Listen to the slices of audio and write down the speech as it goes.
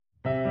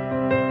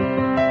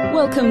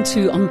Welcome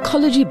to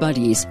Oncology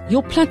Buddies,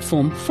 your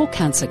platform for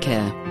cancer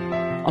care.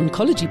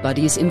 Oncology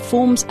Buddies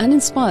informs and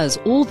inspires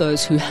all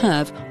those who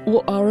have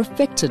or are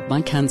affected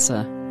by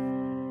cancer.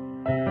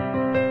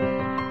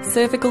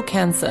 Cervical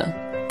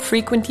cancer,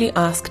 frequently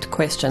asked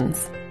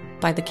questions,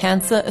 by the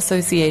Cancer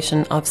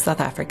Association of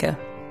South Africa.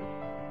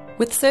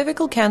 With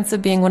cervical cancer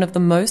being one of the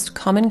most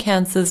common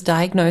cancers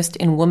diagnosed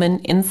in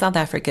women in South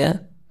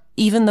Africa,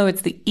 even though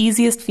it's the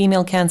easiest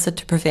female cancer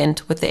to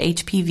prevent with the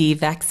HPV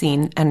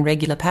vaccine and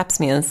regular pap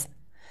smears,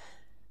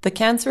 the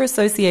Cancer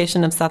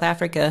Association of South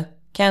Africa,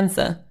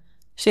 CANCER,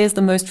 shares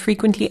the most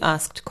frequently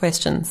asked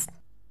questions.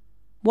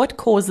 What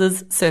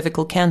causes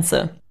cervical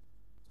cancer?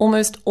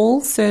 Almost all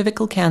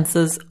cervical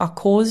cancers are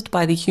caused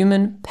by the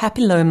human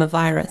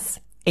papillomavirus,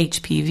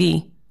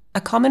 HPV,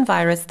 a common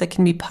virus that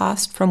can be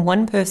passed from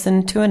one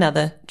person to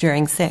another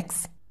during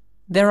sex.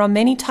 There are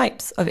many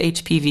types of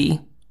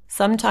HPV.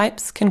 Some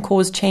types can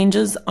cause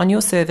changes on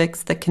your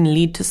cervix that can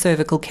lead to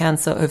cervical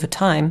cancer over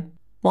time,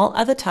 while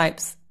other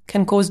types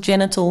can cause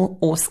genital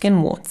or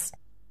skin warts.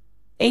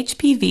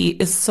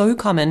 HPV is so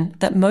common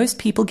that most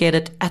people get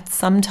it at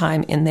some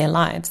time in their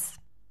lives.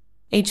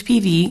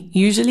 HPV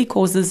usually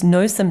causes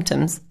no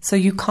symptoms, so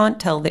you can't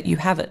tell that you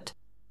have it.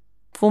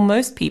 For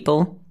most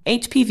people,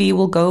 HPV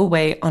will go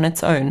away on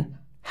its own.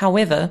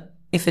 However,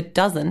 if it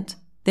doesn't,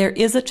 there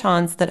is a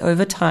chance that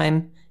over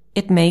time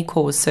it may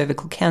cause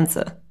cervical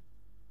cancer.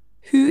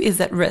 Who is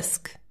at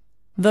risk?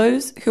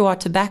 Those who are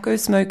tobacco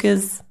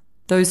smokers,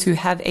 those who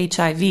have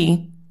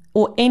HIV,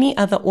 or any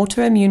other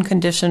autoimmune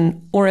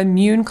condition or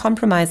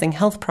immune-compromising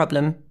health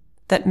problem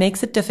that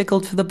makes it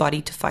difficult for the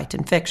body to fight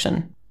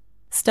infection.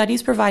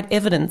 Studies provide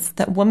evidence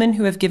that women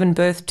who have given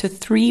birth to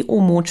 3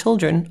 or more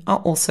children are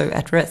also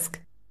at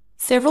risk.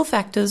 Several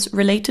factors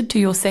related to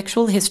your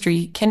sexual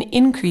history can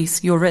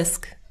increase your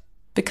risk.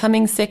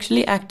 Becoming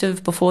sexually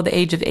active before the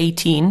age of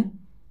 18,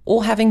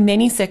 or having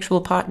many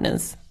sexual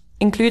partners,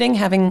 including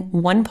having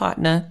one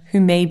partner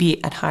who may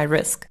be at high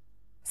risk,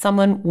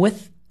 someone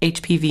with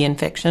HPV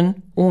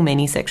infection, or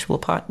many sexual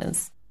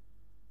partners.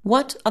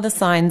 What are the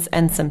signs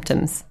and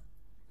symptoms?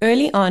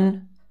 Early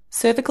on,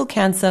 cervical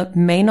cancer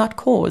may not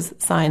cause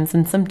signs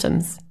and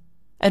symptoms.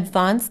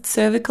 Advanced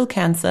cervical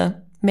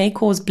cancer may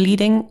cause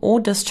bleeding or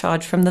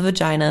discharge from the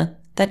vagina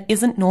that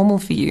isn't normal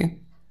for you,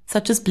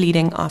 such as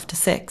bleeding after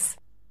sex.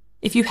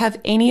 If you have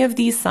any of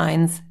these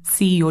signs,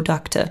 see your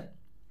doctor.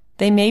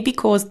 They may be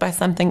caused by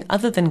something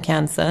other than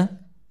cancer,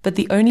 but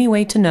the only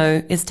way to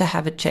know is to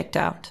have it checked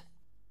out.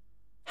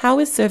 How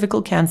is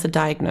cervical cancer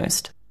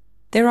diagnosed?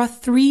 There are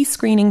 3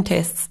 screening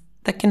tests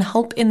that can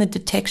help in the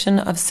detection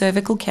of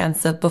cervical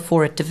cancer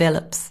before it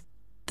develops.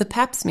 The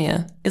pap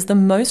smear is the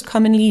most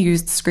commonly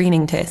used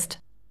screening test.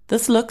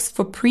 This looks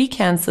for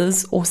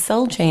precancers or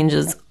cell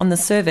changes on the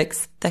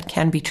cervix that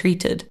can be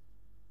treated.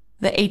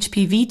 The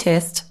HPV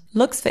test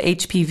looks for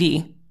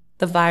HPV,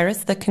 the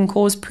virus that can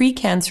cause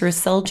precancerous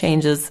cell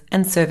changes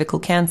and cervical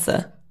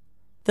cancer.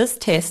 This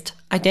test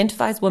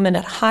identifies women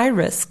at high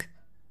risk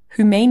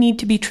who may need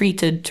to be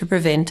treated to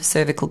prevent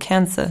cervical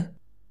cancer.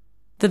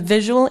 The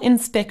visual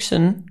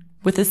inspection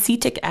with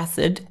acetic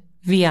acid,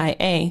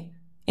 VIA,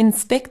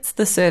 inspects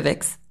the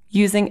cervix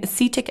using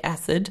acetic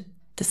acid,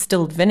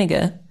 distilled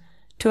vinegar,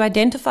 to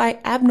identify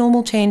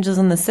abnormal changes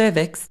in the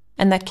cervix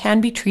and that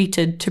can be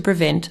treated to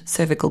prevent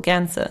cervical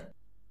cancer.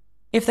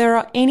 If there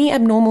are any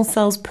abnormal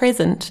cells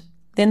present,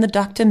 then the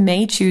doctor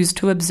may choose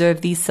to observe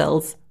these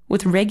cells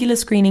with regular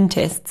screening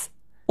tests,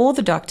 or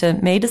the doctor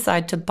may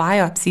decide to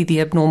biopsy the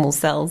abnormal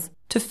cells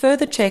to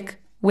further check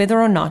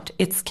whether or not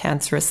it's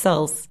cancerous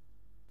cells.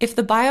 If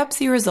the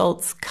biopsy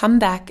results come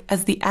back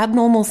as the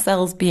abnormal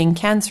cells being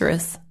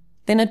cancerous,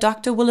 then a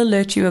doctor will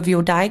alert you of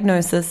your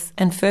diagnosis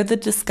and further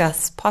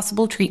discuss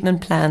possible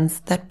treatment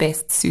plans that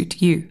best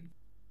suit you.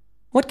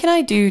 What can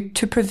I do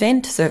to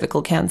prevent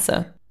cervical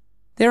cancer?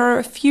 There are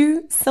a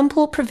few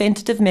simple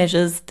preventative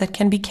measures that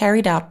can be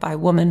carried out by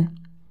women.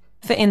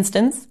 For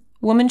instance,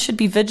 women should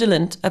be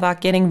vigilant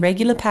about getting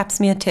regular pap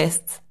smear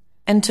tests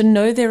and to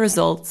know their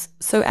results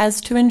so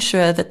as to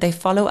ensure that they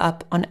follow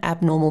up on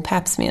abnormal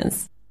pap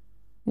smears.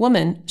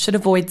 Women should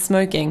avoid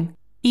smoking.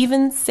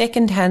 Even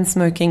second-hand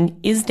smoking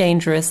is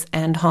dangerous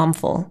and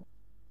harmful.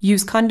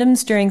 Use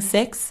condoms during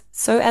sex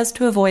so as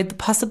to avoid the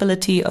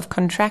possibility of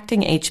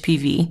contracting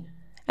HPV,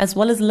 as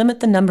well as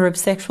limit the number of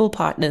sexual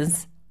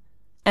partners.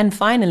 And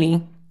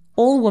finally,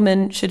 all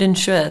women should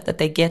ensure that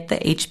they get the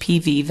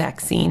HPV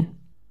vaccine.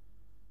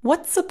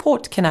 What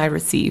support can I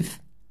receive?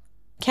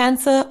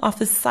 Cancer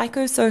offers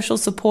psychosocial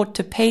support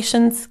to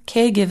patients,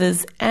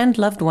 caregivers, and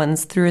loved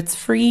ones through its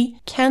free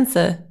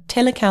Cancer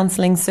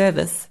telecounseling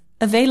service,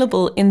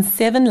 available in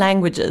 7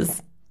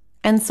 languages,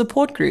 and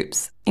support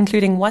groups,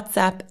 including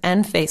WhatsApp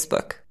and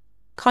Facebook.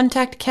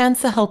 Contact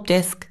Cancer Help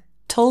Desk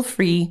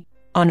toll-free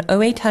on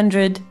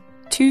 0800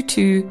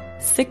 22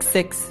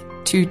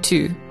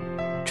 6622.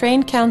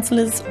 Trained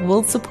counselors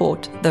will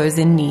support those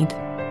in need.